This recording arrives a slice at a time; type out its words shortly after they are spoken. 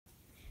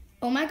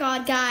Oh my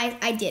god, guys,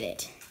 I did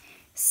it.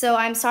 So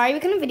I'm sorry we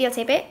couldn't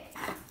videotape it,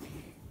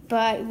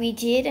 but we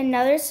did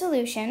another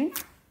solution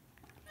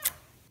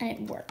and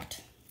it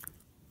worked.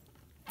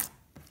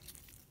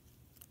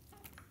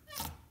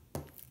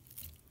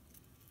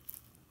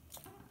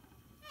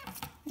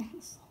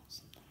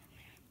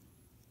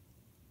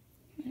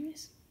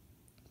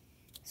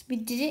 So we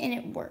did it and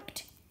it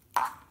worked.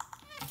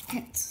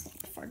 It's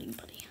like farting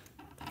putty.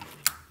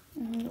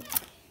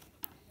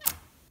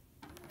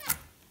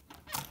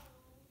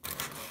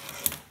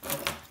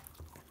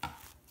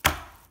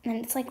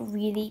 And it's like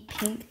really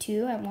pink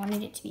too. I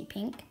wanted it to be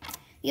pink.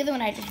 The other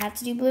one I just had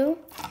to do blue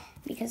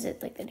because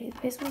it like the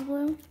toothpaste was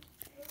blue.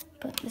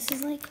 But this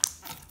is like,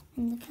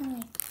 and look how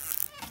like,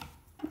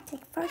 it's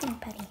like farting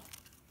putty.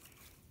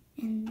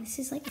 And this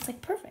is like, it's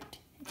like perfect.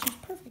 It's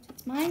just perfect.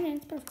 It's mine and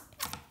it's perfect.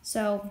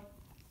 So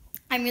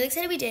I'm really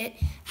excited we did it.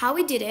 How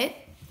we did it.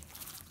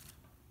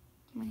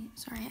 Wait,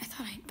 sorry, I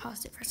thought I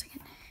paused it for a second.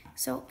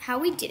 So how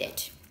we did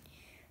it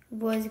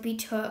was we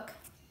took,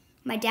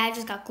 my dad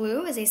just got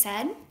glue, as I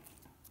said.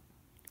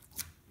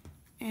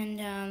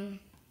 And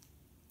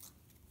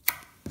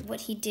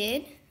what he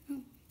did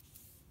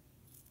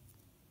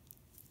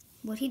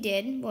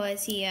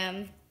was he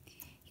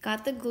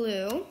got the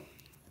glue,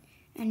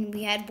 and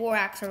we had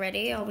borax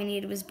already. All we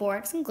needed was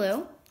borax and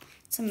glue,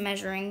 some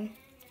measuring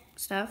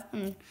stuff,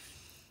 and a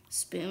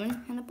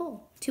spoon and a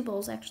bowl. 2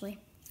 bowls, actually.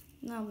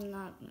 No,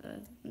 not,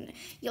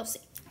 you'll see.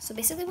 So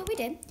basically what we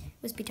did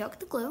was we took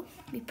the glue,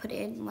 we put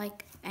it in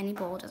like any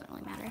bowl, it doesn't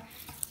really matter.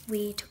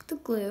 We took the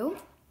glue,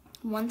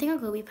 1 thing of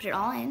glue, we put it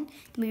all in,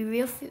 we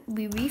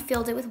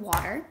refilled it with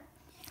water,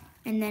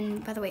 and then,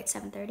 by the way, it's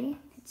 7:30.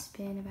 It's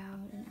been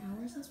about an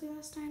hour since we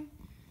last time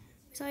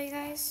we saw you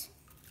guys.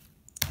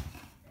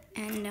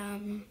 And,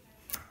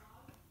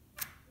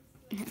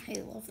 I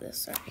love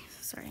this,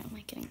 sorry, I'm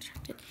like getting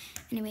distracted.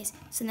 Anyways,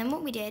 so then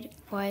what we did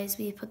was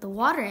we put the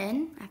water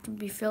in, after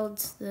we filled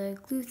the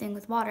glue thing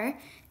with water,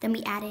 then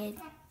we added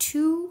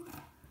 2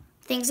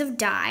 things of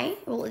dye.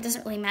 Well, it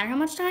doesn't really matter how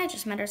much dye, it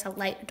just matters how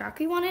light or dark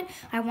we want it.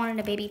 I wanted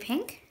a baby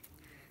pink,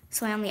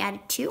 so I only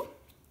added 2.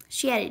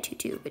 She added 2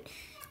 too, but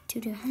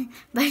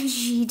but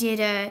she did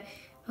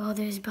oh,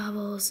 there's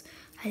bubbles.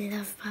 I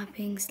love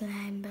popping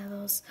slime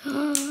bubbles.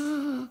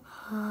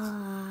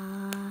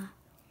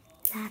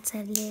 Lots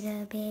of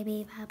little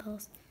baby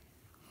bubbles.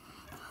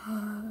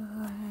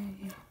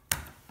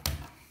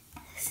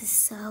 This is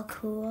so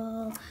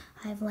cool.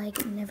 I've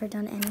like never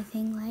done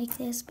anything like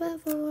this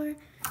before.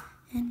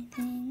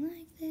 Anything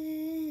like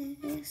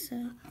this.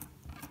 So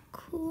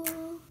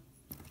cool.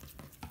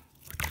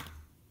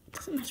 It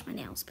doesn't match my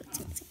nails, but it's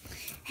amazing.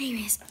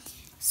 Anyways,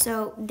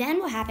 so then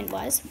what happened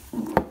was,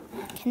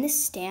 can this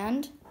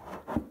stand?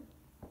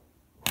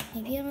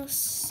 Maybe it'll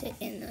sit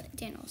in the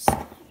Daniel's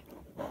slime.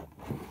 No,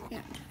 I'm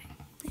joking.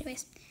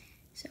 Anyways,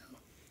 so, oh,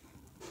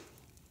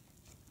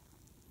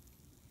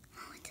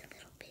 it's a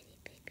little bitty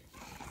baby.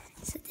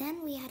 So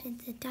then we added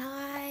the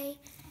dye,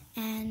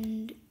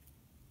 and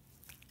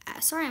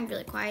sorry I'm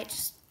really quiet,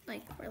 just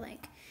like, we're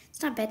like,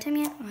 it's not bedtime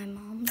yet. My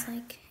mom's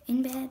like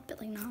in bed, but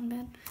like not in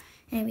bed.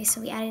 Anyway, so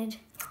we added,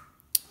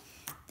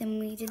 then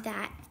we did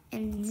that,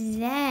 and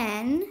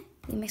then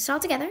we mixed it all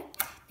together, and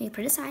we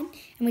put it aside,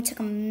 and we took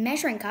a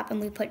measuring cup, and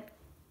we put,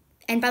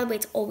 and by the way,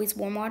 it's always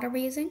warm water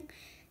we're using.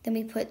 Then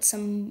we put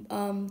some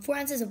 4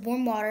 ounces of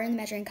warm water in the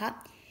measuring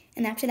cup.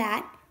 And after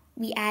that,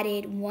 we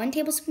added 1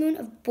 tablespoon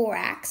of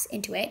borax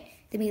into it.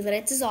 Then we let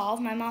it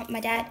dissolve. My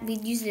dad, we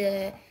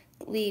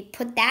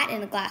put that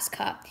in a glass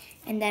cup.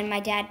 And then my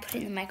dad put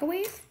it in the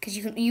microwave, because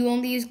you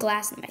only use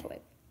glass in the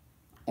microwave.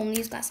 Only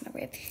use glass in the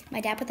microwave.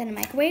 My dad put that in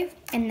the microwave,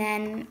 and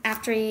then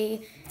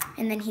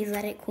he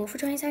let it cool for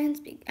 20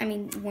 seconds.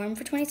 Warm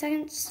for 20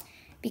 seconds,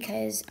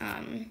 because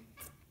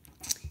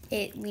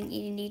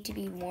we need to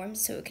be warm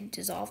so it could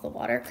dissolve the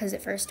water, because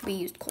at first we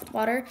used cold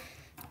water,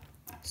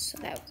 so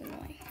that was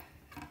annoying.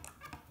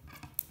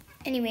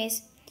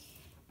 Anyways,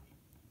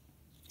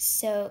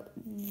 so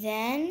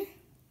then,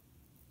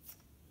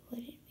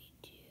 what did we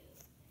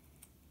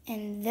do?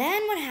 And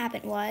then what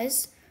happened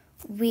was,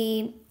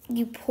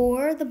 you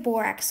pour the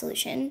borax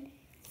solution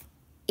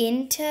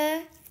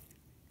into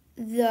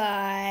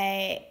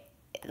the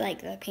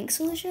pink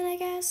solution, I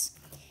guess.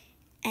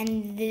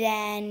 And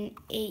then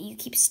you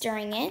keep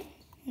stirring it,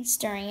 and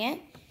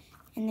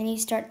then you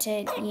start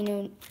to,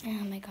 oh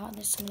my god,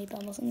 there's so many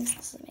bubbles in this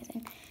is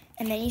amazing.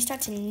 And then you start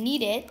to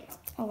knead it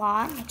a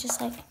lot, just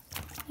like,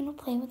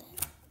 play with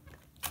it,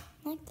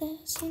 like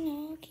this,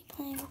 keep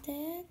playing with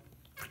it.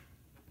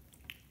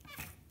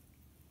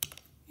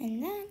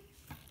 And then,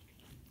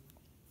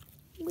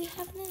 we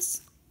have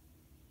this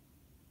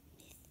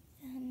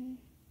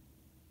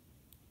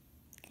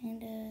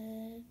kind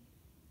of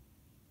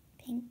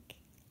pink,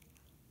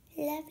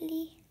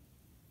 lovely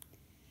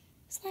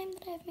slime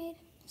that I've made.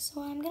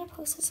 So I'm gonna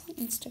post this on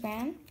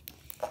Instagram.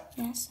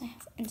 Yes, I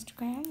have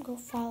Instagram. Go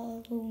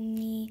follow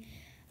me.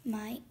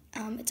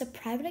 It's a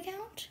private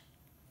account,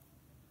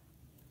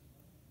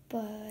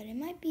 but it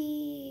might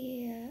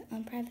be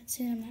on private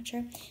soon. I'm not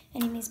sure.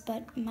 Anyways,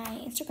 but my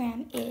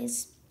Instagram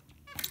is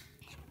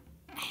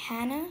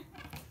Hannah,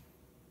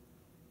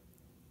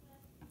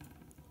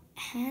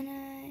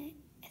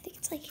 I think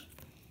it's like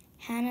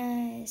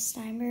Hannah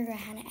Steinberg or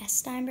Hannah S.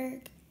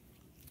 Steinberg,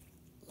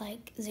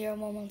 like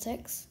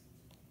 0116.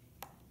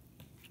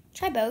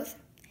 Try both,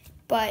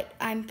 but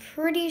I'm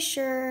pretty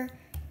sure,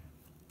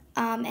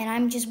 and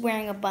I'm just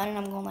wearing a bun and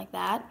I'm going like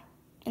that,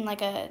 in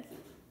like a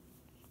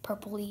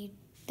purpley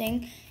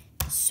thing.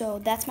 So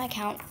that's my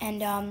account,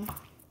 and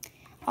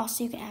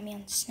also you can add me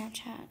on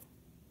Snapchat,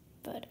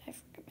 but I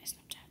forgot my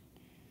Snapchat.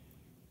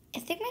 I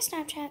think my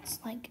Snapchat's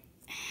like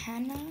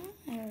Hannah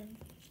or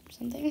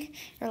something,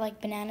 or like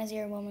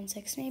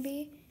banana0116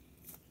 maybe,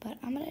 but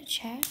I'm gonna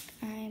check.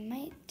 I'm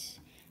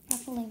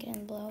not gonna link it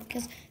in below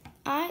because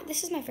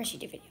this is my first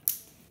YouTube video.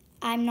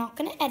 I'm not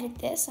gonna edit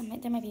this.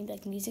 There might be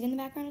like music in the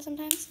background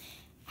sometimes.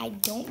 I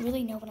don't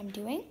really know what I'm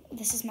doing.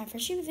 This is my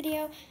first YouTube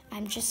video. I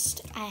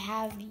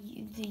have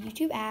the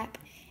YouTube app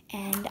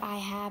and I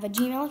have a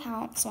Gmail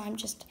account, so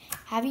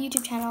have a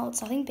YouTube channel.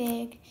 It's nothing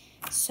big,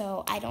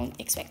 so I don't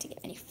expect to get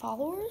any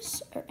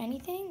followers or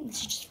anything. This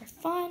is just for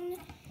fun.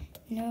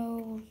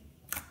 No,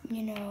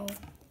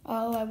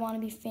 oh, I want to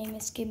be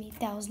famous, give me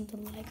thousands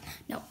of likes.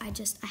 No, I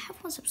have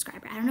one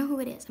subscriber. I don't know who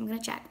it is. I'm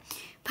gonna check.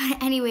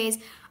 But anyways,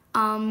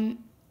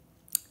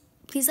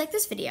 please like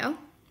this video,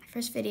 my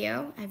first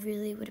video. I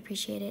really would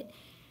appreciate it.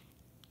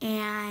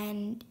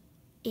 And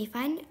if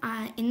down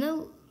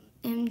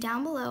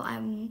below,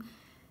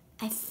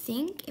 I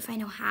think if I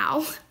know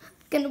how, I'm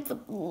gonna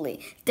put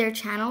their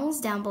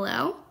channels down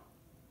below.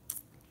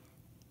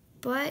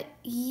 But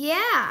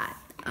yeah,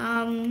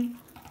 I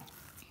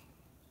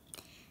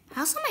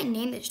also might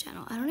name this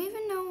channel. I don't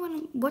even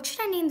know what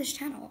should I name this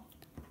channel?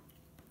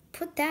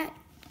 Put that,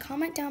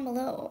 comment down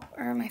below,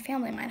 or my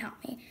family might help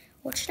me.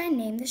 What should I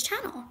name this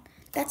channel?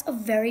 That's a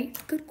very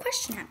good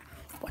question, Hannah.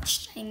 What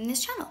should I name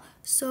this channel?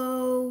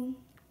 So,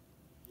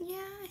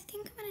 yeah, I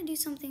think I'm gonna do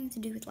something to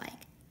do with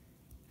like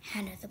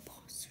Hannah the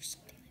Boss or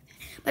something like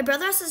that. My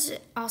brother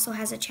also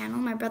has a channel.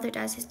 My brother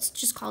does. It's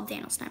just called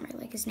Daniel Steinberg,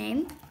 like his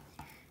name.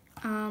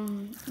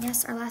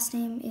 Yes, our last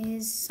name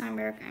is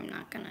Steinberg. I'm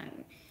not gonna,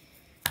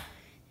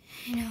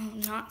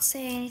 not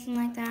say anything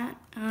like that.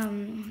 I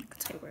can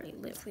tell you where we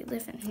live. We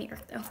live in New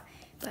York, though.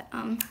 But,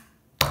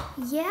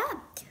 yeah.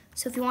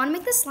 So if you want to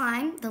make the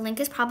slime, the link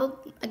is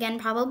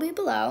probably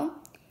below.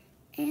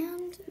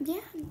 And,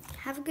 yeah,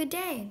 have a good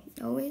day.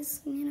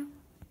 Always,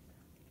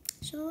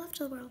 show the love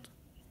to the world.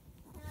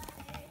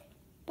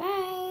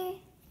 Bye.